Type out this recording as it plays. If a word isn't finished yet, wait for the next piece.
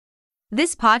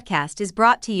This podcast is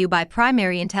brought to you by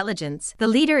Primary Intelligence, the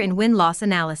leader in win-loss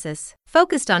analysis,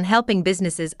 focused on helping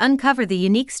businesses uncover the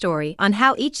unique story on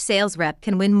how each sales rep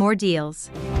can win more deals.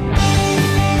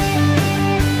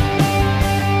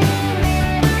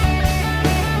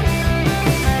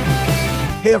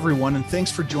 Hey everyone, and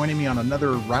thanks for joining me on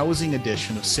another rousing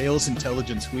edition of Sales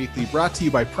Intelligence Weekly, brought to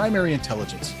you by Primary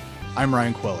Intelligence. I'm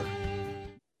Ryan Queller.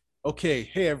 Okay,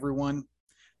 hey everyone.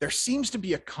 There seems to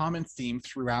be a common theme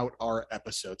throughout our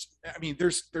episodes. I mean,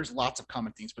 there's lots of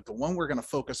common themes, but the one we're going to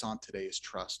focus on today is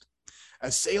trust.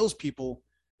 As salespeople,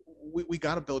 we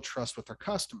got to build trust with our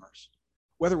customers.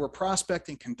 Whether we're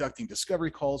prospecting, conducting discovery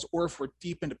calls, or if we're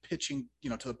deep into pitching,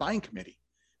 to the buying committee,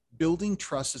 building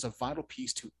trust is a vital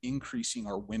piece to increasing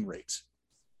our win rates.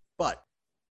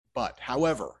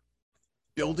 However,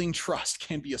 building trust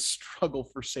can be a struggle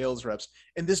for sales reps,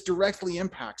 and this directly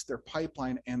impacts their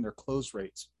pipeline and their close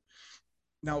rates.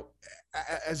 Now,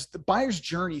 as the buyer's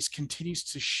journeys continues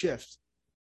to shift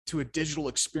to a digital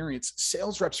experience,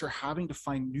 sales reps are having to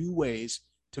find new ways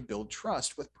to build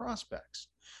trust with prospects.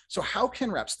 So how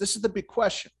can reps, this is the big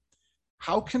question,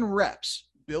 how can reps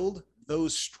build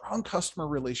those strong customer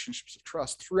relationships of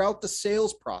trust throughout the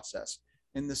sales process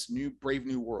in this brave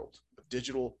new world of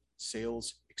digital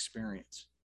sales experience?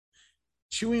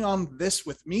 Chewing on this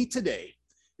with me today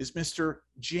is Mr.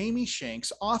 Jamie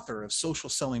Shanks, author of Social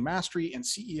Selling Mastery and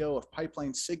CEO of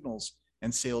Pipeline Signals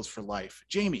and Sales for Life.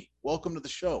 Jamie, welcome to the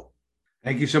show.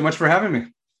 Thank you so much for having me.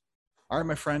 All right,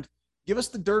 my friend, give us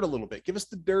the dirt a little bit. Give us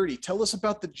the dirty. Tell us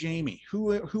about the Jamie.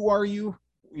 Who are you?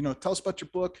 Tell us about your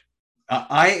book.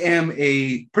 I am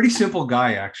a pretty simple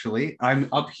guy, actually. I'm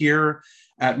up here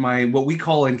at what we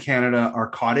call in Canada, our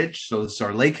cottage. So this is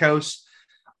our lake house.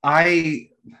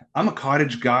 I'm a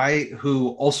cottage guy who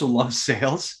also loves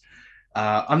sales.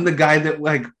 I'm the guy that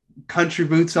like country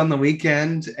boots on the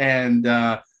weekend and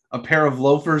a pair of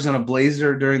loafers and a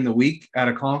blazer during the week at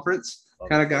a conference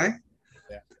kind of guy.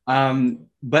 Yeah.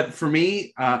 But for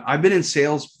me, I've been in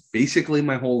sales basically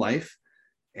my whole life.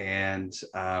 And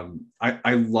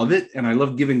I love it. And I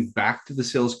love giving back to the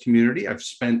sales community. I've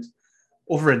spent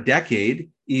over a decade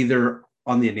either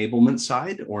on the enablement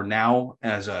side or now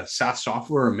as a SaaS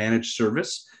software or managed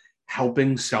service,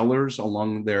 helping sellers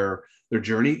along their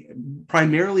journey,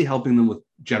 primarily helping them with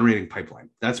generating pipeline.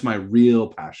 That's my real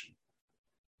passion.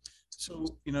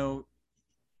 So,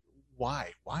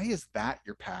 why is that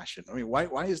your passion? I mean,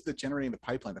 why is the generating the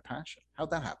pipeline the passion?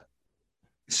 How'd that happen?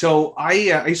 So I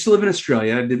used to live in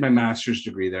Australia. I did my master's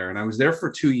degree there, and I was there for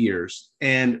 2 years.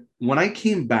 And when I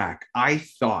came back, I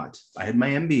thought I had my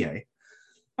MBA.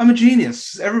 I'm a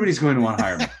genius. Everybody's going to want to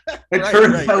hire me. It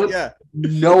turns out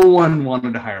no one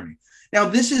wanted to hire me. Now,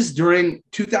 this is during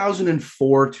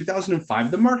 2004,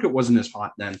 2005. The market wasn't as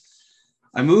hot then.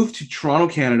 I moved to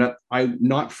Toronto, Canada. I'm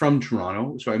not from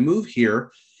Toronto, so I moved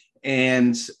here.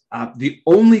 And the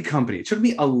only company, it took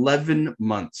me 11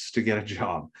 months to get a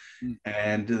job.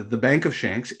 And the Bank of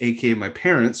Shanks, aka my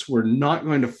parents, were not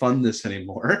going to fund this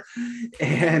anymore.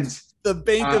 And the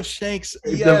Bank of Shanks.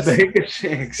 Yes. The Bank of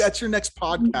Shanks. That's your next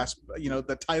podcast.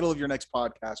 The title of your next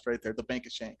podcast right there, the Bank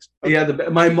of Shanks. Okay. Yeah.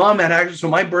 My mom had actually, so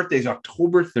my birthday is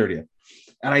October 30th.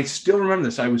 And I still remember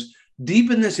this. I was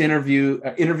deep in this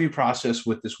interview process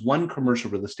with this one commercial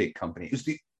real estate company. It was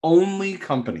the only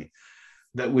company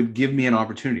that would give me an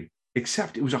opportunity,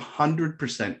 except it was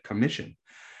 100% commission.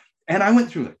 And I went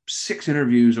through like 6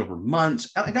 interviews over months.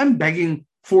 Like I'm begging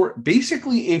for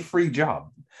basically a free job.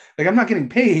 Like I'm not getting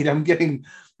paid. I'm getting,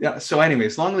 yeah. So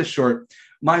anyways, long and short,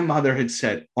 my mother had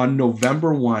said on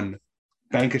November 1,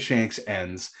 Bank of Shanks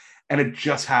ends. And it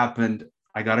just happened.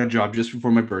 I got a job just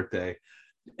before my birthday,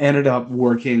 ended up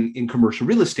working in commercial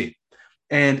real estate.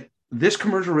 And this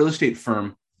commercial real estate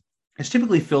firm is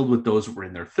typically filled with those who were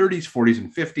in their 30s, 40s,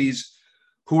 and 50s,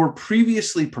 who were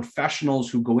previously professionals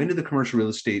who go into the commercial real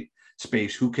estate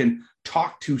space, who can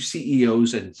talk to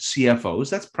CEOs and CFOs.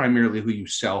 That's primarily who you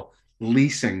sell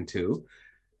leasing to,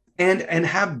 and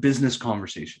have business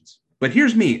conversations. But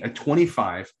here's me at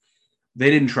 25.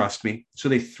 They didn't trust me, so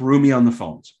they threw me on the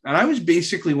phones. And I was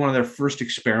basically one of their first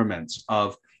experiments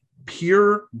of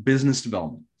pure business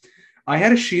development. I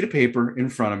had a sheet of paper in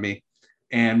front of me,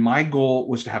 and my goal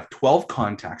was to have 12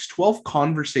 contacts, 12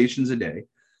 conversations a day,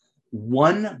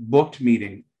 1 booked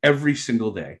meeting every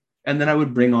single day. And then I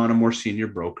would bring on a more senior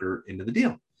broker into the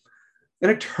deal. And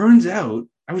it turns out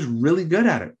I was really good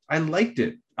at it. I liked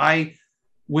it. I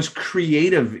was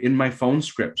creative in my phone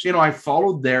scripts. I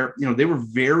followed they were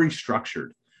very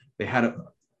structured. They had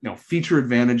a, feature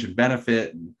advantage and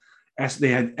benefit. And they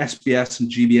had SBS and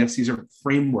GBS. These are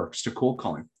frameworks to cold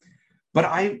calling. But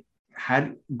I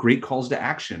had great calls to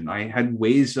action. I had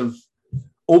ways of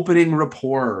opening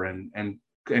rapport and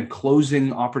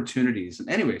closing opportunities. And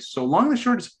anyways, so long and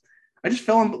short is I just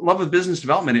fell in love with business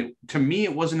development. To me,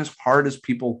 it wasn't as hard as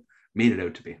people made it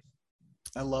out to be.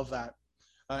 I love that.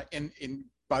 And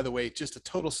by the way, just a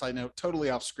total side note, totally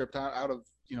off script, out of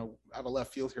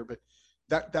left field here, but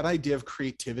that idea of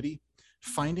creativity,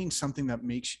 finding something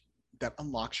that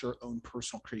unlocks your own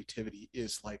personal creativity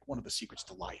is like one of the secrets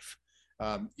to life.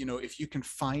 If you can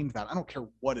find that, I don't care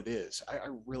what it is, I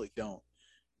really don't.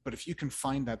 But if you can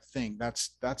find that thing, that's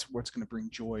what's going to bring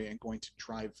joy and going to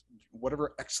drive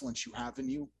whatever excellence you have in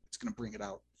you. It's going to bring it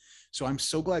out. So I'm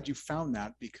so glad you found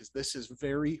that, because this is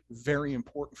very, very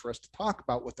important for us to talk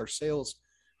about with our sales,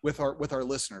 with our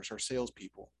listeners, our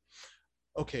salespeople.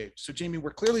 Okay, so Jamie,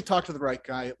 we're clearly talking to the right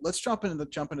guy. Let's jump into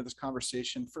this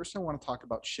conversation. First, I want to talk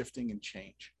about shifting and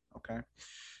change. Okay,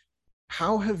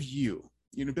 how have you've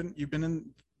been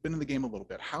in the game a little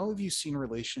bit? How have you seen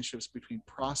relationships between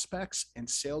prospects and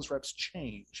sales reps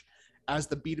change as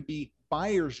the B2B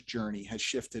buyer's journey has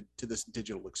shifted to this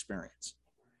digital experience?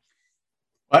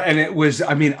 And it was,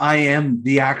 I am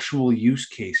the actual use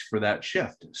case for that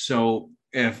shift. So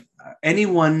if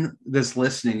anyone that's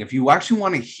listening, if you actually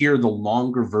want to hear the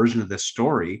longer version of this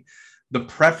story, the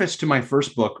preface to my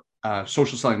first book,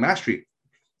 Social Selling Mastery,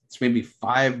 it's maybe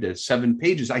 5 to 7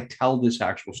 pages. I tell this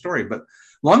actual story, but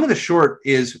long and the short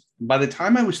is, by the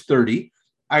time I was 30,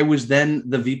 I was then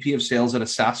the VP of sales at a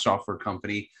SaaS software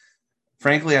company.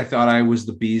 Frankly, I thought I was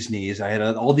the bee's knees. I had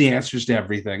all the answers to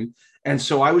everything. And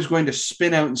so I was going to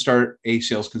spin out and start a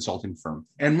sales consulting firm.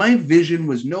 And my vision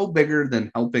was no bigger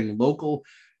than helping local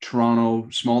Toronto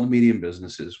small to medium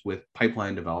businesses with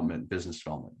pipeline development, business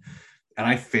development. And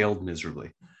I failed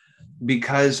miserably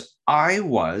because I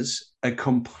was a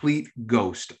complete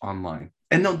ghost online.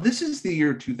 And now this is the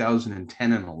year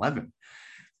 2010 and 11.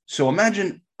 So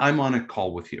imagine I'm on a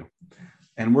call with you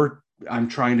and I'm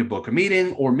trying to book a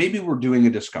meeting, or maybe we're doing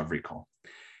a discovery call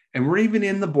and we're even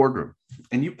in the boardroom,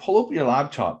 and you pull up your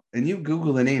laptop and you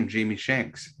Google the name Jamie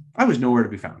Shanks. I was nowhere to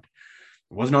be found.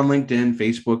 I wasn't on LinkedIn,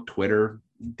 Facebook, Twitter,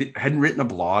 hadn't written a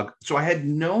blog. So I had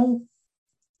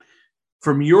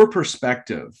from your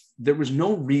perspective, there was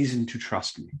no reason to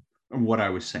trust me on what I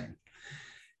was saying.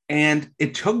 And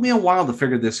it took me a while to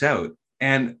figure this out.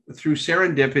 And through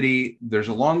serendipity, there's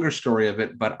a longer story of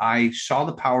it, but I saw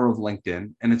the power of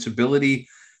LinkedIn and its ability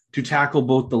to tackle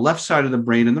both the left side of the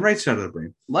brain and the right side of the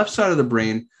brain. Left side of the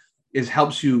brain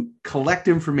helps you collect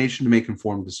information to make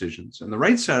informed decisions. And the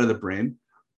right side of the brain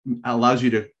allows you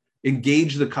to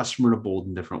engage the customer in a bold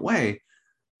and different way.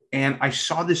 And I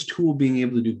saw this tool being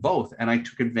able to do both. And I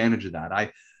took advantage of that.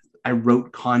 I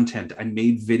wrote content, I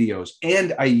made videos,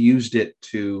 and I used it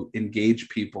to engage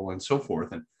people and so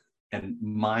forth, and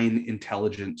mine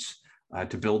intelligence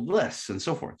to build lists and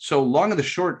so forth. So long and the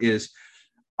short is,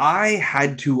 I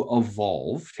had to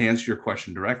evolve, to answer your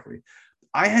question directly.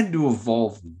 I had to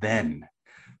evolve then,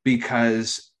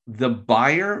 because the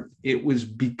buyer, it was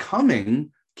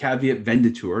becoming caveat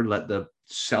venditor, let the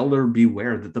seller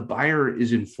beware that the buyer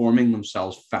is informing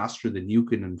themselves faster than you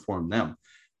can inform them.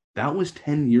 That was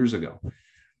 10 years ago.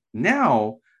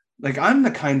 Now, like I'm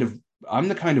the kind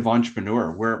of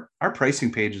entrepreneur where our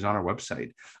pricing page is on our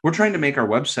website. We're trying to make our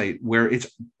website where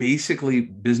it's basically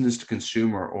business to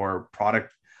consumer or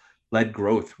product led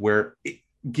growth, where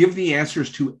give the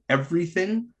answers to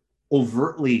everything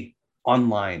overtly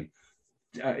online.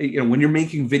 When you're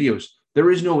making videos,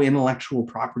 there is no intellectual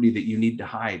property that you need to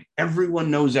hide. Everyone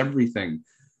knows everything.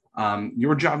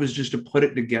 Your job is just to put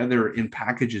it together in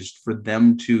packages for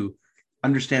them to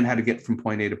understand how to get from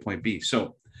point A to point B.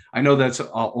 So I know that's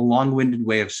a long-winded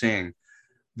way of saying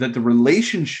that the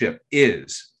relationship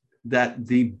is that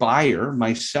the buyer,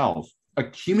 myself,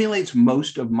 accumulates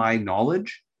most of my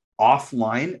knowledge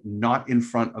offline, not in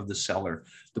front of the seller.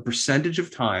 The percentage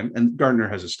of time, and Gartner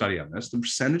has a study on this, the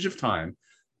percentage of time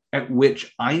at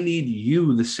which I need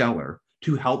you, the seller,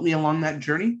 to help me along that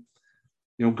journey.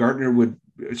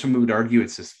 Someone would argue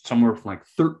it's somewhere from like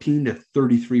 13 to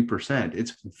 33%.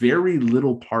 It's very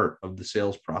little part of the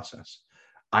sales process.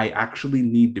 I actually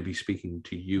need to be speaking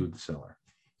to you, the seller.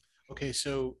 Okay,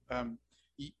 so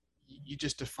you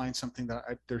just defined something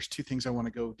that there's two things I want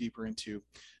to go deeper into.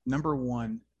 Number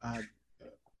one,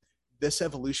 this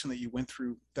evolution that you went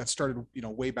through that started,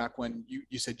 way back when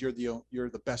you said you're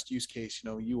the best use case.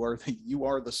 You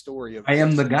are the story of. I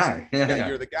am the guy. Yeah,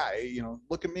 you're the guy.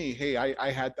 Look at me. Hey,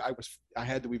 I had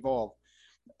to evolve.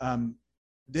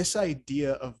 This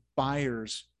idea of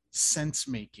buyers sense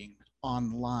making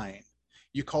online.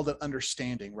 You called it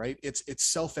understanding, right? It's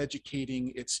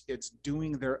self-educating. It's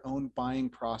doing their own buying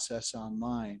process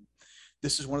online.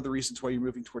 This is one of the reasons why you're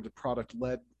moving towards a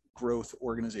product-led growth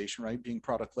organization, right? Being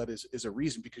product led is a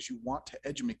reason, because you want to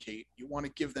educate, you want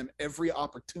to give them every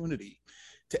opportunity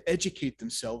to educate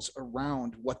themselves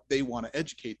around what they want to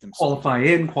educate themselves. Qualify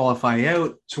in, qualify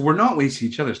out. So we're not wasting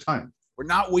each other's time. We're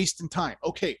not wasting time.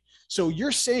 Okay. So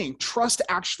you're saying trust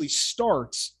actually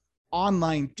starts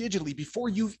online digitally before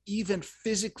you've even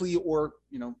physically or,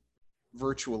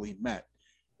 virtually met.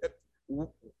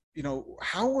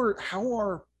 How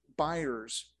are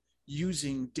buyers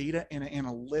using data and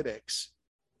analytics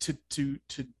to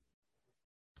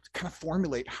kind of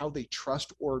formulate how they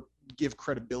trust or give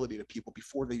credibility to people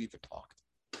before they've even talked?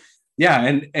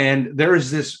 Yeah, and there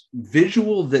is this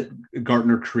visual that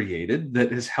Gartner created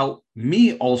that has helped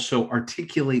me also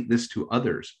articulate this to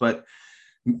others. But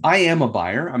I am a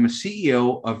buyer. I'm a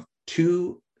CEO of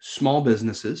 2 small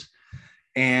businesses.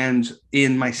 And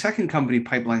in my second company,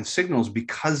 Pipeline Signals,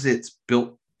 because it's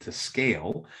built to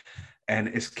scale and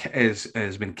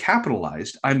has been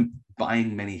capitalized, I'm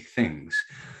buying many things.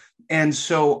 And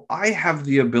so I have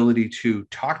the ability to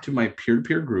talk to my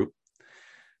peer-to-peer group.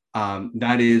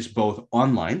 That is both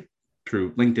online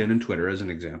through LinkedIn and Twitter, as an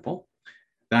example.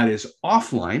 That is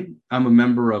offline. I'm a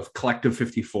member of Collective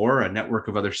 54, a network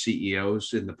of other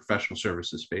CEOs in the professional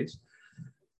services space.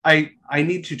 I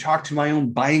need to talk to my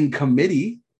own buying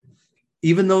committee,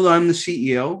 even though I'm the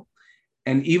CEO.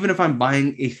 And even if I'm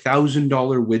buying $1,000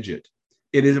 widget,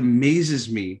 it amazes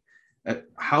me at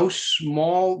how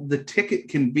small the ticket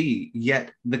can be,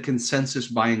 yet the consensus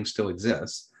buying still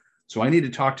exists. So I need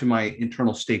to talk to my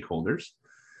internal stakeholders.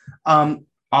 I'll,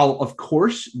 of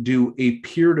course, do a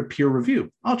peer-to-peer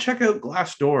review. I'll check out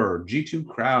Glassdoor, G2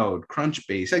 Crowd,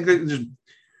 Crunchbase. There's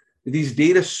these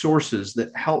data sources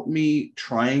that help me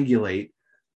triangulate,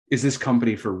 is this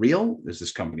company for real? Is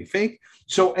this company fake?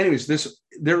 So anyways,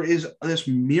 there is this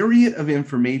myriad of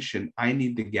information I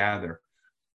need to gather.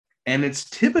 And it's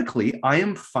typically, I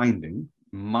am finding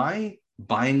my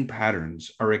buying patterns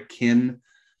are akin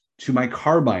to my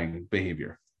car buying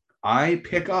behavior. I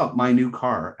pick up my new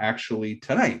car actually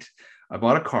tonight. I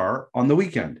bought a car on the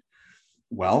weekend.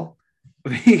 Well,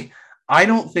 I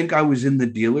don't think I was in the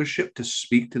dealership to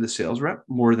speak to the sales rep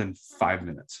more than 5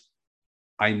 minutes.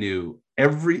 I knew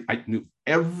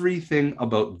everything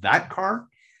about that car.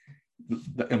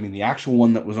 I mean, the actual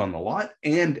one that was on the lot,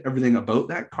 and everything about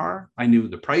that car. I knew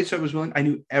the price I was willing. I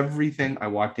knew everything. I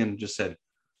walked in and just said,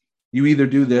 you either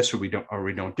do this or we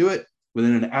don't do it.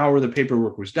 Within an hour, the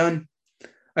paperwork was done.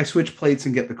 I switch plates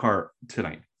and get the car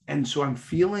tonight. And so I'm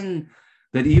feeling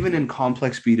that even in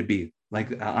complex B2B,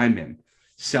 like I'm in,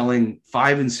 selling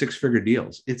 5 and 6 figure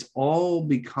deals, it's all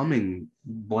becoming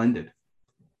blended.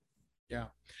 Yeah.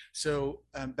 So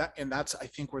that's, I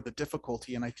think, where the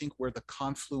difficulty, and I think where the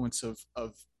confluence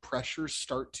of pressures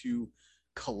start to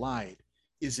collide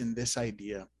is in this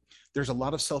idea. There's a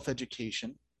lot of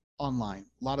self-education online,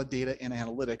 a lot of data and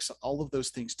analytics, all of those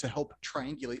things to help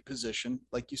triangulate position,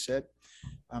 like you said.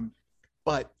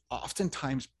 But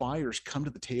oftentimes buyers come to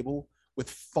the table with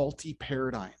faulty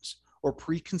paradigms or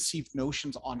preconceived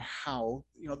notions on how,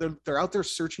 they're out there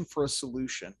searching for a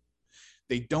solution.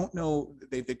 They don't know,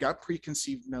 they've got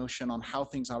preconceived notion on how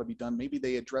things ought to be done. Maybe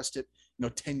they addressed it,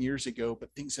 10 years ago, but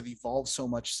things have evolved so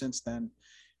much since then.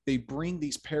 They bring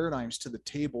these paradigms to the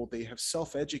table. They have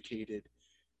self-educated.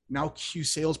 Now cue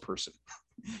salesperson.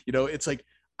 It's like,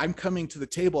 I'm coming to the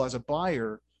table as a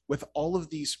buyer with all of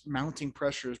these mounting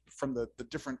pressures from the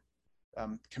different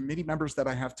committee members that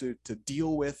I have to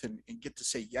deal with and get to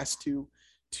say yes to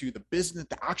the business,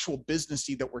 the actual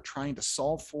businessy that we're trying to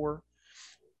solve for.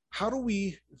 How do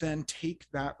we then take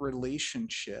that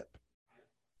relationship,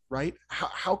 right?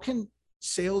 How can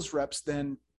sales reps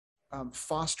then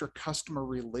foster customer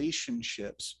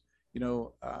relationships,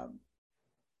 in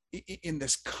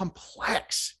this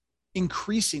complex,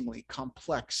 increasingly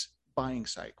complex buying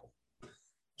cycle?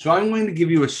 So I'm going to give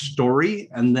you a story,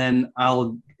 and then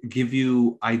I'll give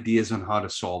you ideas on how to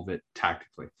solve it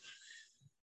tactically.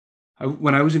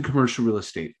 When I was in commercial real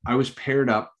estate, I was paired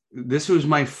up. This was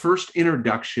my first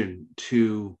introduction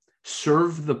to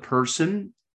serve the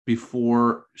person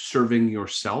before serving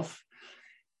yourself.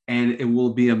 And it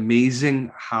will be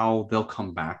amazing how they'll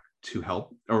come back to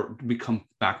help or become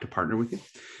back to partner with you.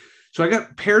 So I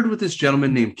got paired with this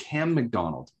gentleman named Cam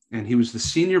McDonald, and he was the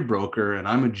senior broker and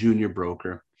I'm a junior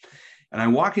broker. And I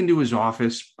walk into his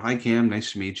office. Hi, Cam.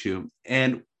 Nice to meet you.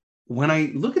 And when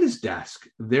I look at his desk,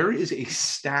 there is a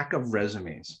stack of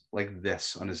resumes like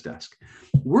this on his desk.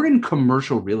 We're in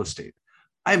commercial real estate.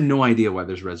 I have no idea why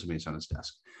there's resumes on his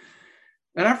desk.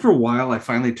 And after a while, I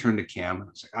finally turned to Cam and I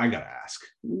was like, I got to ask,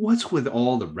 what's with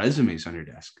all the resumes on your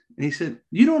desk? And he said,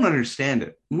 you don't understand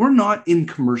it. We're not in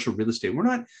commercial real estate. We're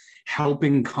not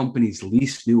helping companies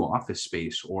lease new office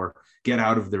space or get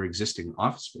out of their existing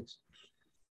office space.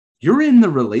 You're in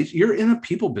you're in a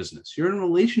people business. You're in a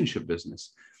relationship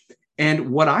business.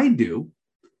 And what I do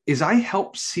is I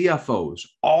help CFOs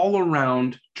all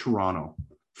around Toronto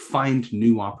find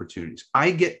new opportunities.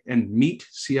 I get and meet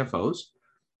CFOs,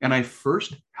 and I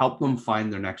first help them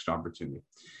find their next opportunity.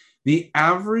 The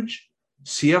average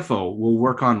CFO will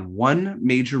work on one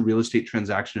major real estate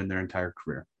transaction in their entire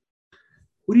career.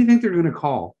 Who do you think they're going to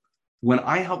call when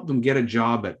I help them get a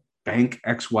job at Bank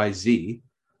XYZ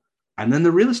and then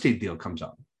the real estate deal comes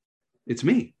up? It's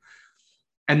me.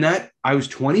 And that I was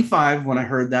 25 when I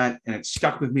heard that, and it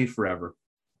stuck with me forever.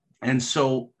 And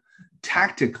so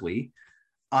tactically,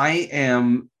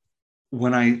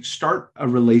 when I start a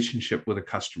relationship with a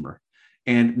customer,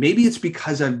 and maybe it's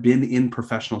because I've been in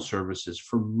professional services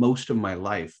for most of my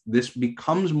life, this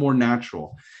becomes more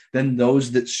natural than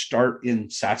those that start in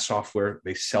SaaS software.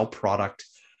 They sell product.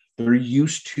 They're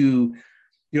used to,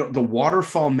 the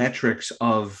waterfall metrics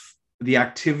of the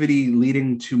activity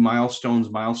leading to milestones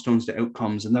to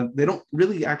outcomes, and that they don't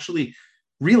really actually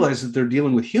realize that they're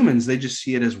dealing with humans. They just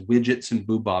see it as widgets and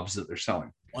boobobs that they're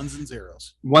selling. Ones and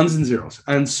zeros.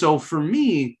 And so for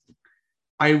me,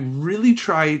 I really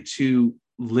try to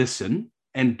listen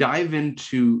and dive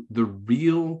into the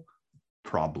real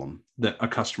problem that a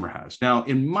customer has. Now,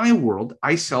 in my world,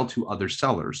 I sell to other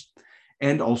sellers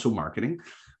and also marketing,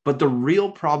 but the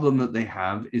real problem that they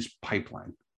have is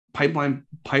pipeline.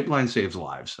 Pipeline saves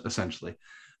lives, essentially.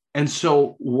 And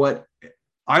so what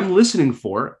I'm listening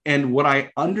for and what I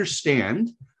understand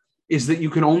is that you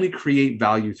can only create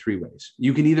value three ways.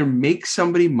 You can either make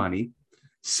somebody money,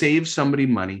 save somebody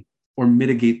money, or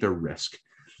mitigate their risk.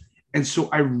 And so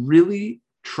I really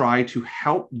try to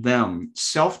help them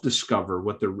self-discover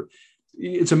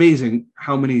it's amazing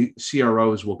how many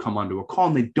CROs will come onto a call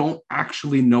and they don't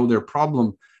actually know their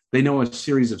problem. They know a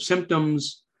series of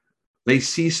symptoms. They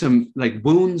see some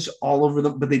wounds all over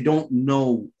them, but they don't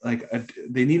know,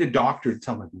 they need a doctor to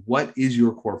tell them, what is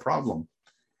your core problem?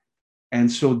 And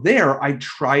so there, I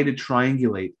try to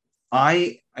triangulate.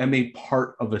 I am a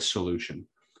part of a solution.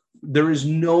 There is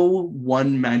no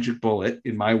one magic bullet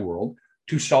in my world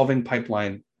to solving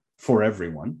pipeline for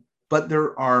everyone, but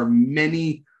there are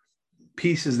many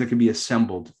pieces that can be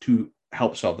assembled to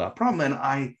help solve that problem. And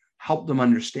I help them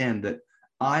understand that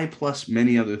I, plus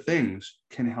many other things,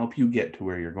 can help you get to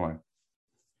where you're going.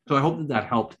 So I hope that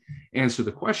helped answer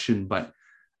the question, but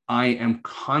I am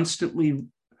constantly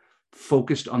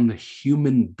focused on the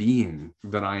human being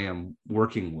that I am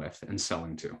working with and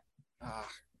selling to.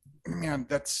 Man,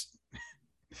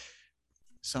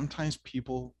 sometimes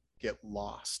people get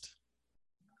lost.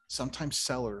 Sometimes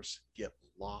sellers get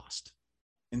lost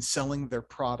in selling their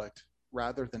product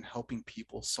rather than helping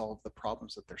people solve the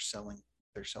problems that they're selling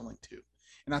to.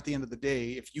 And at the end of the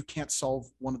day, if you can't solve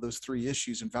one of those three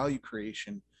issues in value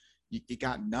creation, you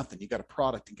got nothing. You got a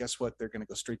product, and guess what? They're going to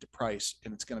go straight to price,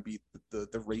 and it's going to be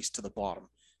the race to the bottom.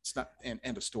 It's not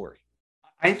end of story.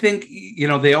 I think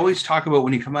they always talk about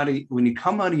when you come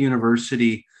out of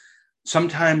university,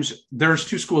 sometimes there's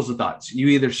two schools of thoughts. You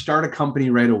either start a company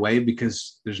right away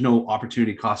because there's no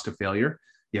opportunity cost of failure.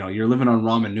 You're living on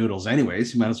ramen noodles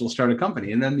anyways, you might as well start a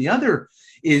company. And then the other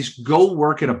is go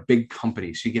work at a big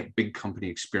company so you get big company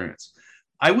experience.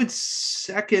 I would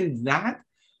second that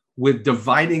with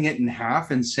dividing it in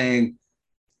half and saying,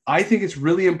 I think it's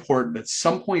really important at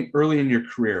some point early in your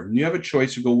career, when you have a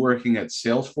choice to go working at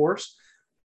Salesforce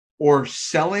or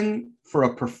selling for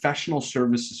a professional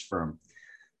services firm.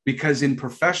 Because in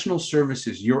professional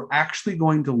services, you're actually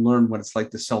going to learn what it's like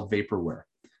to sell vaporware.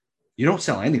 You don't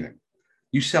sell anything.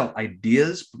 You sell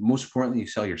ideas, but most importantly, you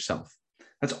sell yourself.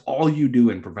 That's all you do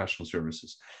in professional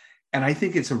services. And I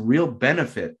think it's a real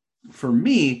benefit for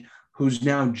me, who's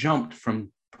now jumped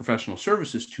from professional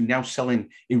services to now selling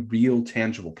a real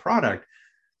tangible product.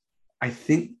 I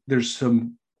think there's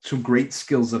some great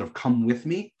skills that have come with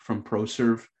me from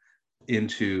ProServe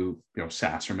into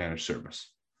SaaS or managed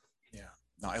service. Yeah,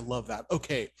 no, I love that.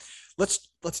 Okay, let's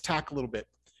tack a little bit.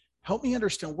 Help me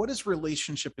understand, what is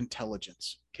relationship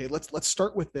intelligence? Okay, let's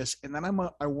start with this, and then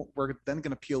we're then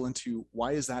going to peel into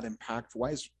why is that impactful?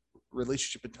 Why is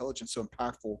relationship intelligence so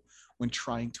impactful when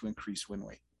trying to increase win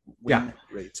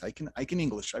rates? I can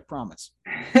English, I promise.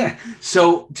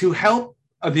 So to help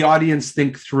the audience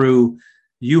think through,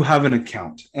 you have an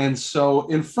account, and so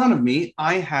in front of me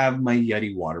I have my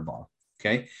Yeti water bottle.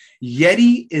 Okay,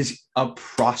 Yeti is a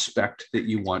prospect that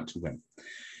you want to win.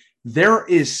 There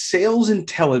is sales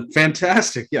intelligence.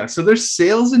 Fantastic. Yeah. So there's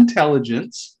sales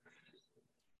intelligence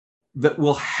that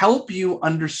will help you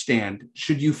understand,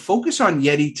 should you focus on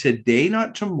Yeti today,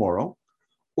 not tomorrow,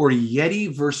 or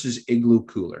Yeti versus Igloo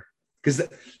cooler? Because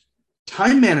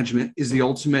time management is the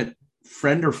ultimate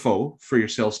friend or foe for your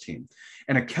sales team.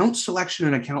 And account selection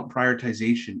and account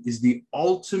prioritization is the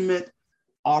ultimate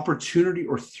opportunity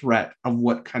or threat of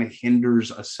what kind of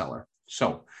hinders a seller.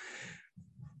 So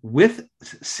with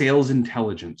sales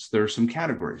intelligence, there are some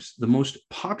categories. The most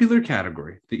popular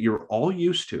category that you're all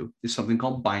used to is something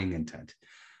called buying intent.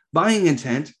 Buying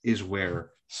intent is where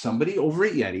somebody over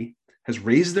at Yeti has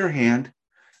raised their hand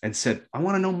and said, I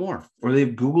want to know more. Or they've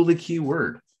Googled a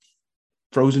keyword,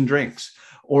 frozen drinks.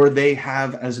 Or they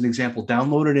have, as an example,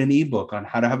 downloaded an ebook on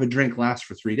how to have a drink last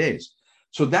for 3 days.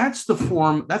 So that's a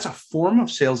form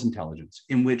of sales intelligence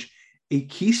in which a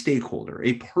key stakeholder,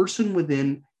 a person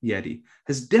within Yeti,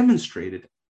 has demonstrated,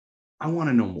 I want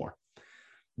to know more.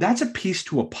 That's a piece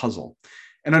to a puzzle.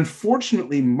 And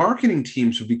unfortunately, marketing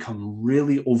teams have become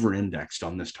really over-indexed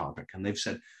on this topic. And they've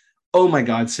said, oh my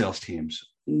God, sales teams,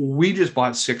 we just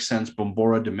bought 6 Sense,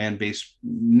 Bombora, Demand-Based,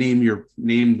 name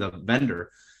the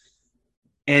vendor.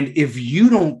 And if you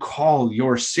don't call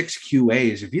your 6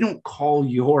 QAs, if you don't call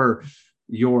your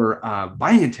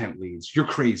buying intent leads, you're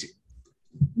crazy.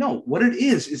 No, what it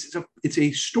is it's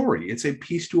a story. It's a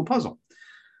piece to a puzzle.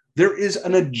 There is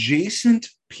an adjacent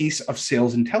piece of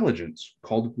sales intelligence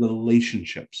called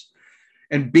relationships.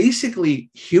 And basically,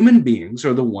 human beings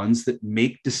are the ones that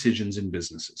make decisions in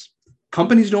businesses.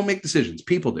 Companies don't make decisions,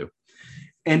 people do.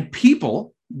 And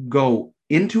people go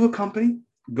into a company,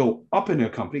 go up in a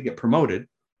company, get promoted,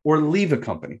 or leave a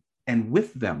company. And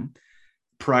with them,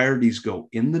 priorities go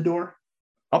in the door,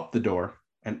 up the door,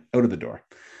 and out of the door.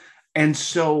 And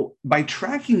so by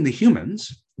tracking the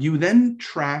humans, you then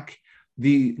track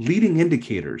the leading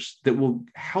indicators that will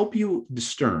help you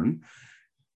discern,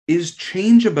 is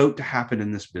change about to happen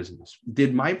in this business?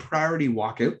 Did my priority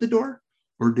walk out the door,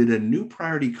 or did a new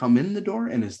priority come in the door?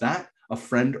 And is that a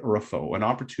friend or a foe, an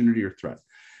opportunity or threat?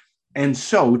 And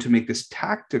so to make this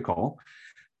tactical,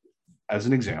 as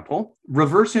an example,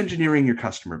 reverse engineering your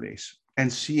customer base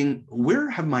and seeing, where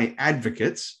have my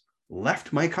advocates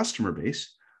left my customer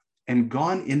base and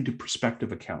gone into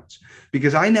prospective accounts?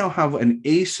 Because I now have an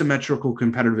asymmetrical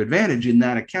competitive advantage in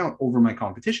that account over my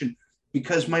competition,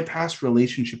 because my past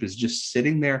relationship is just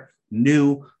sitting there,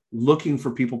 new, looking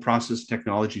for people, process,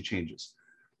 technology changes.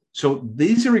 So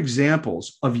these are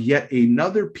examples of yet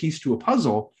another piece to a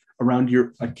puzzle around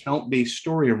your account-based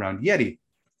story around Yeti.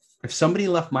 If somebody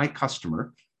left my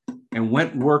customer and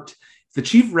worked the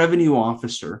chief revenue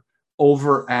officer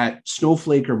over at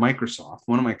Snowflake or Microsoft,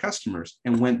 one of my customers,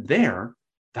 and went there,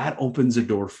 that opens a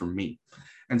door for me.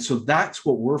 And so that's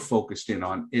what we're focused in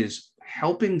on, is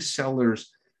helping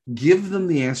sellers give them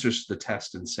the answers to the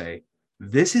test and say,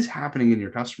 this is happening in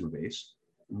your customer base,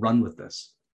 run with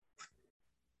this.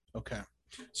 Okay.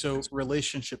 So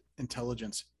relationship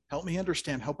intelligence,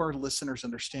 help our listeners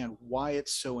understand why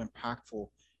it's so impactful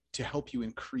to help you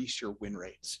increase your win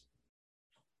rates.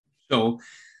 So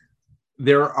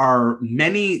there are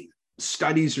many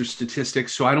studies or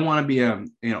statistics. So I don't want to be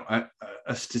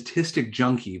a statistic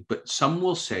junkie, but some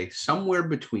will say somewhere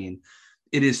between,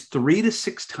 it is 3 to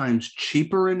 6 times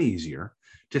cheaper and easier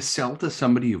to sell to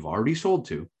somebody you've already sold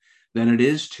to than it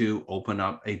is to open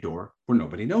up a door where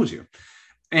nobody knows you.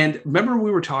 And remember,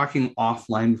 we were talking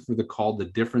offline for the call, the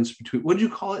difference between, what did you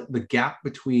call it? The gap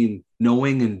between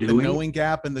knowing and doing? The knowing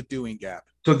gap and the doing gap.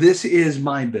 So this is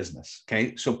my business.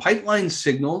 Okay. So Pipeline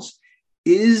Signals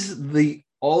is the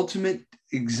ultimate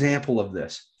example of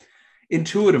this.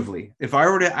 Intuitively, if I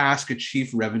were to ask a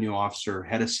chief revenue officer,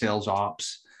 head of sales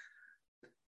ops,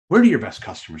 where do your best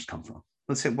customers come from?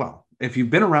 Let's say, well, if you've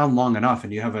been around long enough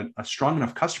and you have a strong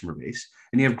enough customer base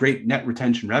and you have great net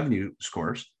retention revenue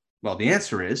scores, well, the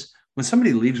answer is, when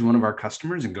somebody leaves one of our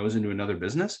customers and goes into another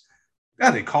business,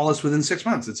 they call us within 6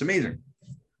 months. It's amazing.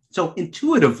 So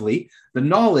intuitively, the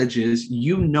knowledge is,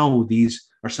 these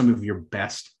are some of your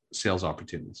best sales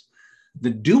opportunities.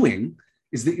 The doing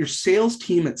is that your sales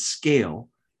team at scale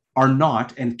are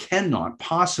not and cannot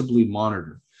possibly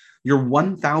monitor your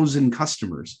 1,000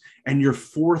 customers and your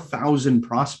 4,000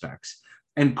 prospects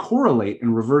and correlate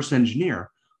and reverse engineer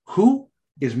who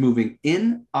is moving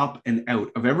in, up, and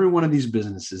out of every one of these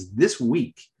businesses this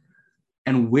week,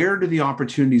 and where do the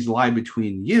opportunities lie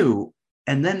between you,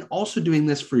 and then also doing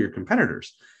this for your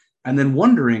competitors, and then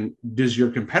wondering, does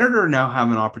your competitor now have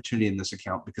an opportunity in this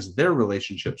account because of their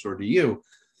relationships, or do you?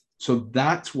 So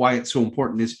that's why it's so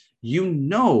important, is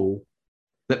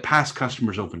that past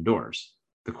customers open doors.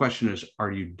 The question is, are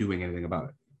you doing anything about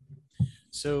it?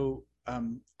 So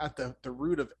at the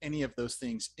root of any of those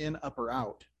things, in, up, or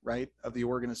out, right, of the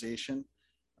organization,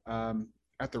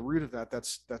 at the root of that,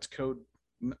 that's code,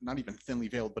 not even thinly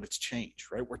veiled, but it's change,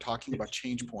 right? We're talking about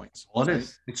change points, Well, it right?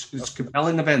 is. It's Okay.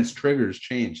 compelling events, triggers,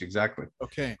 change. Exactly.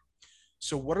 Okay.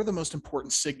 So what are the most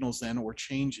important signals then, or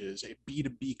changes a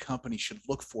B2B company should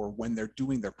look for when they're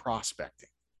doing their prospecting?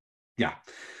 Yeah.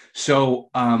 So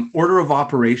order of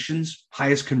operations,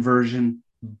 highest conversion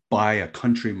by a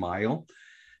country mile.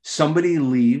 Somebody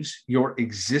leaves your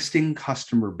existing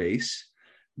customer base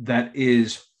that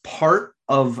is part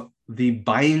of the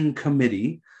buying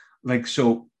committee. Like,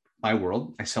 so my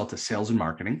world, I sell to sales and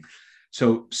marketing.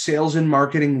 So sales and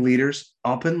marketing leaders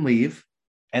up and leave,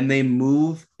 and they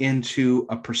move into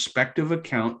a prospective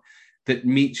account that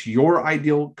meets your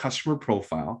ideal customer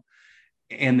profile,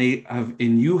 and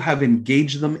you have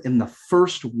engaged them in the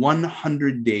first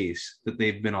 100 days that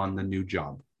they've been on the new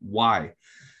job. Why?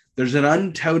 There's an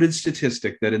untouted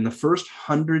statistic that in the first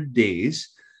 100 days,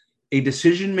 a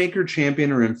decision maker,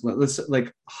 champion, or influencer,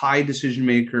 like high decision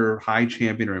maker, high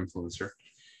champion, or influencer,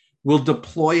 will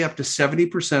deploy up to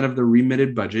 70% of the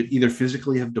remitted budget, either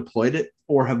physically have deployed it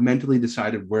or have mentally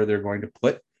decided where they're going to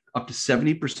put up to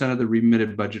 70% of the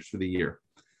remitted budget for the year.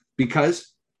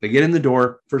 Because they get in the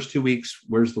door, first 2 weeks,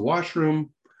 where's the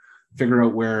washroom, figure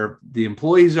out where the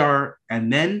employees are,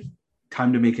 and then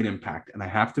time to make an impact. And I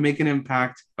have to make an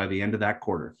impact by the end of that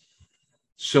quarter.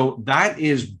 So that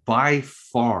is by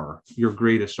far your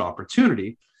greatest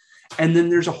opportunity. And then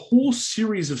there's a whole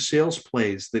series of sales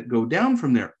plays that go down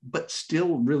from there, but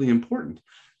still really important.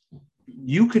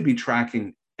 You could be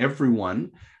tracking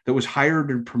everyone that was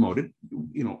hired and promoted.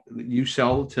 You know, you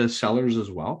sell to sellers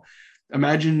as well.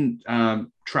 Imagine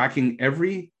tracking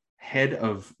every head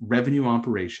of revenue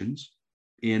operations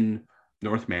in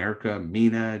North America,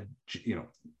 MENA,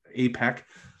 APEC,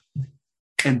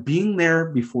 and being there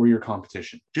before your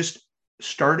competition. Just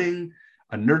starting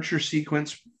a nurture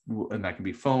sequence, and that can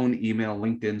be phone, email,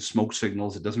 LinkedIn, smoke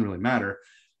signals. It doesn't really matter.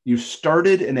 You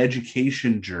started an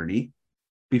education journey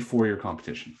before your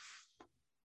competition.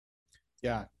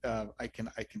 Yeah, I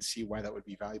can see why that would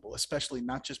be valuable, especially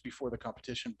not just before the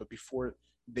competition, but before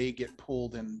they get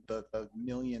pulled in the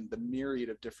myriad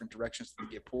of different directions that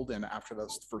they get pulled in after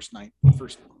those first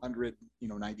 100,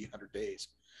 90, 100 days.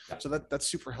 So that's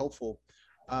super helpful.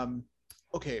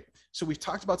 Okay, so we've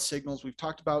talked about signals, we've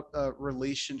talked about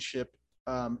relationship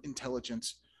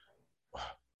intelligence.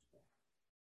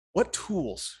 What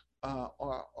tools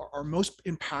are most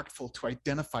impactful to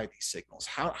identify these signals?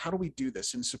 How do we do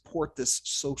this and support this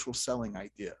social selling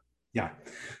idea? Yeah.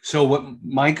 So what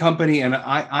my company, and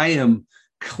I am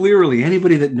clearly,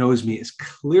 anybody that knows me is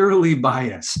clearly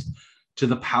biased to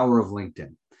the power of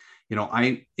LinkedIn.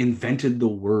 I invented the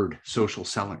word social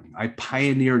selling. I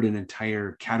pioneered an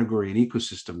entire category and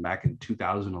ecosystem back in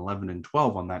 2011 and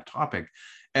 12 on that topic.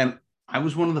 And I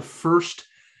was one of the first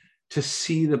to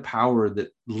see the power that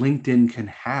LinkedIn can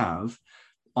have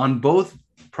on both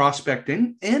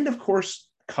prospecting and, of course,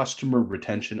 customer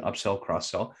retention, upsell,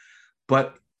 cross-sell.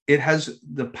 But it has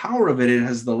the power of it. It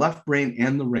has the left brain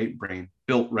and the right brain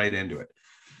built right into it.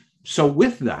 So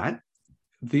with that,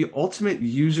 the ultimate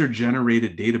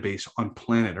user-generated database on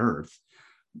planet Earth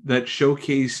that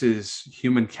showcases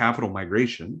human capital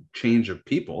migration, change of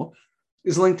people,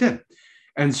 is LinkedIn.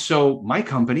 And so my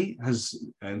company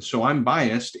I'm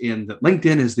biased in that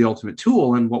LinkedIn is the ultimate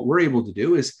tool. And what we're able to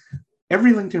do is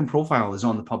every LinkedIn profile is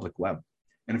on the public web.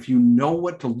 And if you know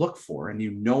what to look for and you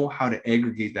know how to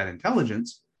aggregate that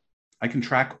intelligence, I can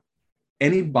track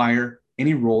any buyer,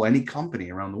 any role, any company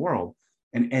around the world,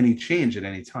 and any change at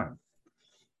any time.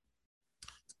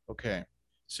 Okay.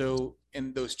 So,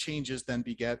 and those changes then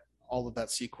beget all of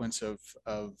that sequence of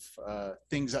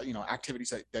things that,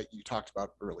 activities that you talked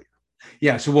about earlier.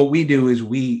 Yeah. So what we do is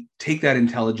we take that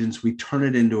intelligence, we turn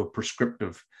it into a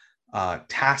prescriptive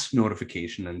task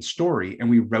notification and story, and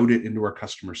we route it into our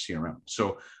customer CRM.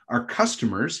 So our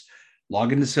customers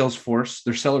log into Salesforce,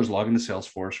 their sellers log into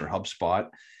Salesforce or HubSpot,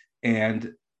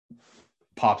 and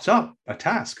pops up a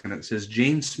task, and it says,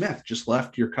 Jane Smith just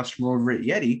left your customer over at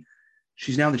Yeti.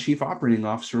 She's now the chief operating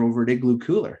officer over at Igloo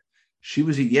Cooler. She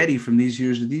was at Yeti from these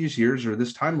years to these years, or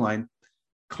this timeline.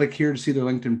 Click here to see their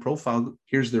LinkedIn profile.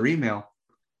 Here's their email.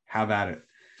 Have at it.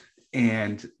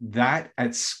 And that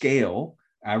at scale,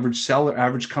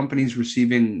 average companies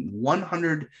receiving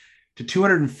 100 to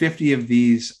 250 of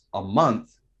these a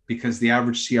month, because the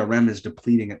average CRM is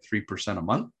depleting at 3% a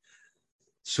month.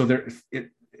 So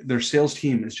their sales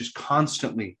team is just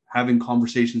constantly having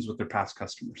conversations with their past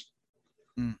customers.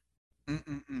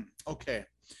 Okay.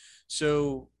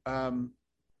 So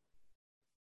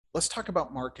let's talk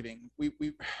about marketing.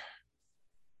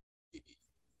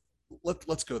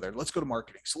 let's go there. Let's go to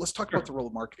marketing. So let's talk about the role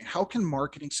of marketing. How can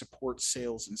marketing support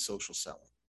sales and social selling?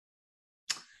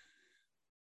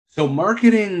 So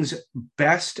marketing's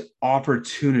best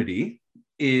opportunity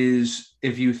is,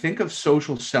 if you think of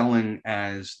social selling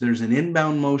as there's an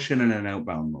inbound motion and an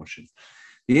outbound motion.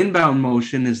 The inbound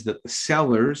motion is that the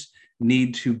sellers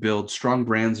need to build strong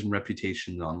brands and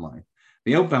reputations online.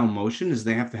 The outbound motion is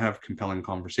they have to have compelling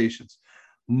conversations.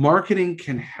 Marketing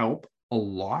can help a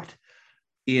lot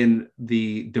in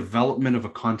the development of a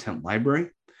content library,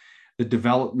 the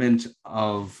development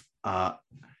of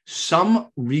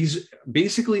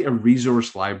basically a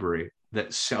resource library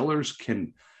that sellers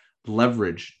can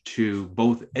leverage to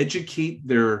both educate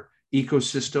their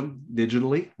ecosystem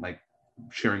digitally, like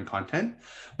sharing content,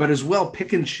 but as well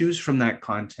pick and choose from that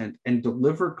content and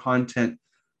deliver content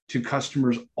to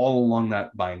customers all along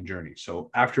that buying journey. So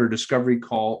after a discovery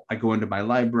call, I go into my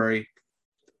library,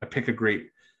 I pick a great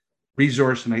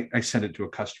resource, and I send it to a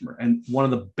customer. And one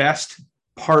of the best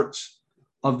parts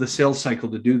of the sales cycle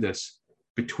to do this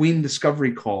between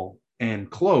discovery call and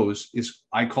close is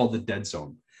I call the dead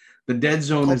zone. The dead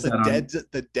zone is the dead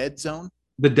zone.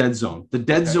 The dead zone. The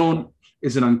dead zone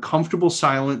is an uncomfortable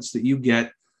silence that you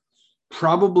get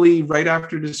probably right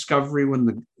after discovery,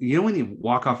 when you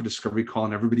walk off a discovery call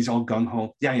and everybody's all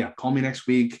gung-ho. Yeah, call me next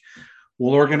week.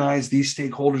 We'll organize these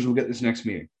stakeholders. We'll get this next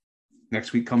meeting.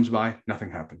 Next week comes by,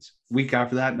 nothing happens. Week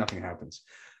after that, nothing happens.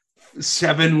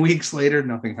 7 weeks later,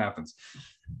 nothing happens.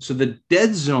 So the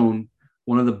dead zone,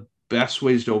 one of the best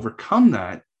ways to overcome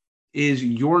that is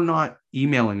you're not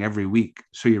emailing every week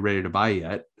so you're ready to buy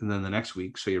yet, and then the next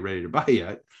week so you're ready to buy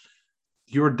yet.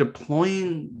 You're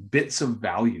deploying bits of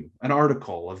value, an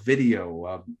article, a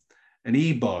video, an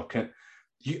ebook.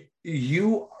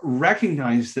 You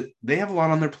recognize that they have a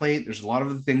lot on their plate. There's a lot of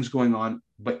other things going on,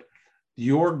 but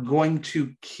you're going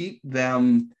to keep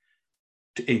them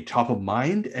a top of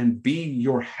mind, and B,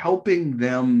 you're helping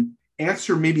them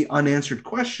answer maybe unanswered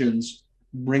questions,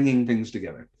 bringing things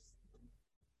together.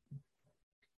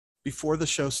 Before the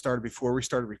show started, before we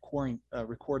started recording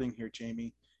here,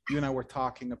 Jamie, you and I were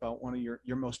talking about one of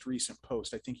your most recent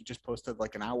posts. I think you just posted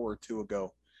like an hour or two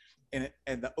ago. And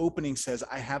the opening says,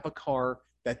 I have a car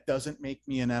that doesn't make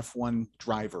me an F1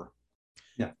 driver.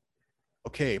 Yeah.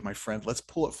 Okay, my friend, let's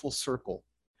pull it full circle.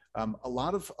 A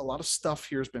lot of stuff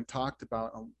here has been talked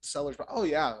about. Sellers, oh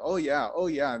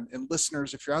yeah. And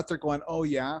listeners, if you're out there going, oh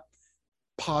yeah,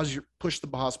 push the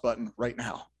pause button right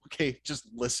now. Okay, just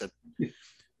listen.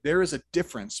 There is a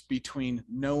difference between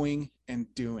knowing and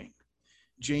doing.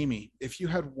 Jamie, if you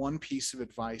had one piece of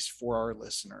advice for our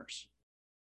listeners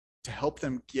to help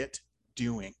them get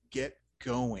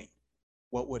going,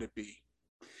 what would it be?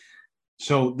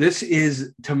 So this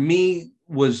is, to me,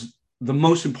 was the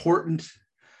most important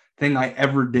thing I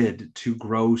ever did to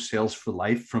grow Sales for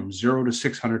Life from 0 to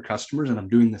 600 customers. And I'm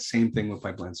doing the same thing with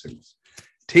Pipeline Signals.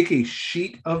 Take a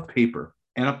sheet of paper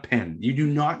and a pen. You do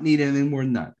not need anything more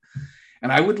than that.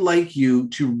 And I would like you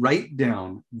to write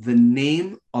down the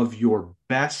name of your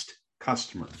best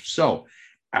customer. So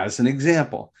as an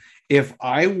example, if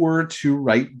I were to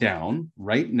write down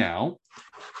right now,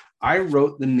 I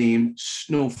wrote the name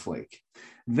Snowflake.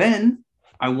 Then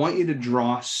I want you to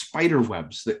draw spider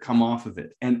webs that come off of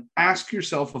it and ask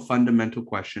yourself a fundamental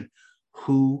question.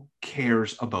 Who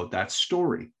cares about that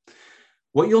story?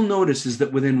 What you'll notice is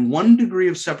that within 1 degree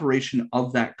of separation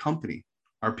of that company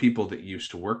are people that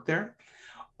used to work there,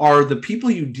 are the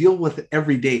people you deal with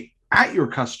every day at your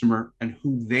customer and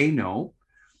who they know,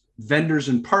 vendors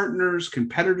and partners,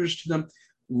 competitors to them.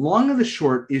 Long of the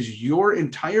short is your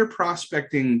entire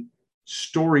prospecting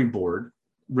storyboard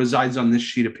resides on this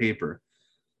sheet of paper.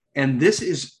 And this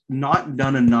is not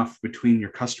done enough between your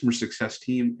customer success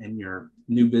team and your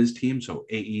new biz team. So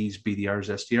AEs, BDRs,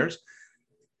 SDRs,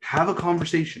 have a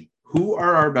conversation. Who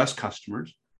are our best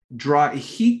customers? Draw a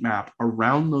heat map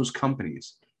around those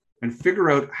companies and figure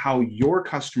out how your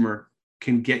customer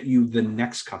can get you the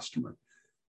next customer.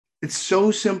 It's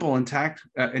so simple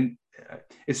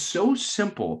it's so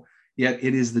simple, yet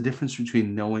it is the difference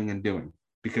between knowing and doing,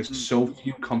 because so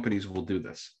few companies will do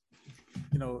this.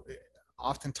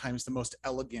 Oftentimes the most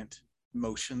elegant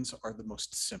motions are the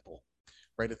most simple,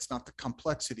 right? It's not the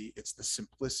complexity, it's the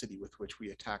simplicity with which we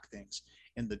attack things.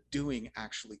 And the doing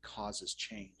actually causes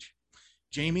change.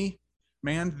 Jamie,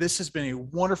 man, this has been a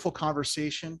wonderful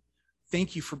conversation.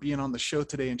 Thank you for being on the show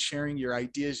today and sharing your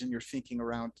ideas and your thinking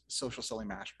around social selling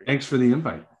mastery. Thanks for the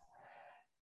invite.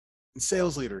 And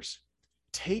sales leaders,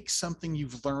 take something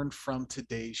you've learned from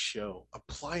today's show,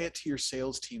 apply it to your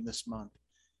sales team this month.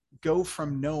 Go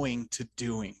from knowing to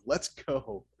doing. Let's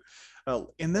go.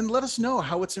 And then let us know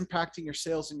how it's impacting your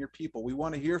sales and your people. We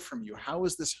want to hear from you. How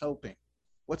is this helping?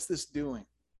 What's this doing?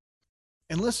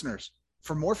 And listeners,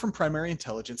 for more from Primary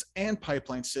Intelligence and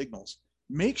Pipeline Signals,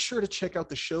 make sure to check out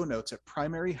the show notes at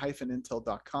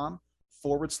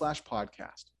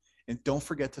primary-intel.com/podcast. And don't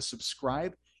forget to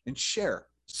subscribe and share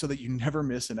so that you never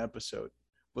miss an episode.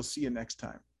 We'll see you next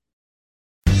time.